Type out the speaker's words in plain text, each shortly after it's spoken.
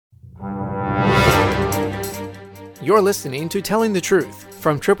You're listening to Telling the Truth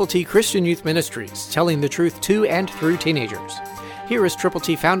from Triple T Christian Youth Ministries, telling the truth to and through teenagers. Here is Triple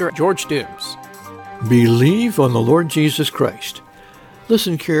T founder George Dooms. Believe on the Lord Jesus Christ.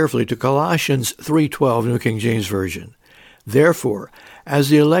 Listen carefully to Colossians 3:12, New King James Version. Therefore, as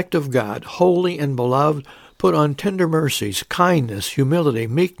the elect of God, holy and beloved, put on tender mercies, kindness, humility,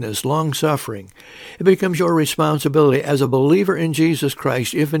 meekness, long-suffering. It becomes your responsibility as a believer in Jesus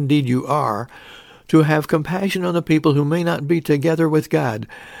Christ, if indeed you are, to have compassion on the people who may not be together with God,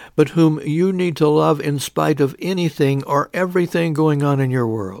 but whom you need to love in spite of anything or everything going on in your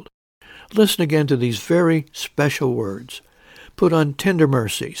world. Listen again to these very special words. Put on tender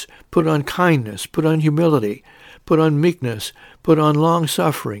mercies, put on kindness, put on humility, put on meekness, put on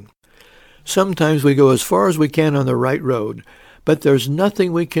long-suffering. Sometimes we go as far as we can on the right road, but there's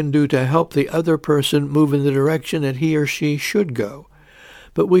nothing we can do to help the other person move in the direction that he or she should go.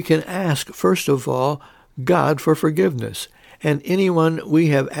 But we can ask, first of all, God for forgiveness. And anyone we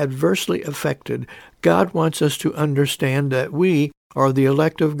have adversely affected, God wants us to understand that we are the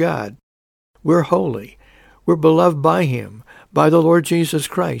elect of God. We're holy. We're beloved by Him, by the Lord Jesus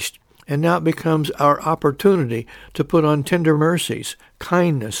Christ. And now it becomes our opportunity to put on tender mercies,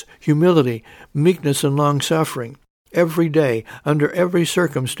 kindness, humility, meekness, and long-suffering. Every day, under every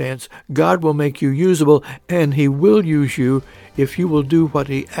circumstance, God will make you usable, and He will use you if you will do what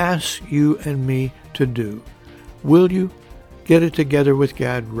He asks you and me to do. Will you? Get it together with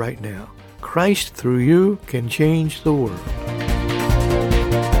God right now. Christ, through you, can change the world.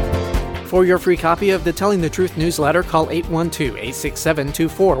 For your free copy of the Telling the Truth newsletter, call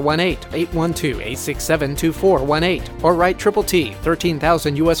 812-867-2418, 812-867-2418, or write Triple T,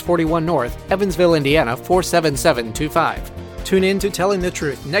 13,000 U.S. 41 North, Evansville, Indiana, 47725. Tune in to Telling the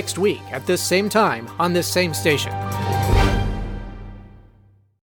Truth next week at this same time on this same station.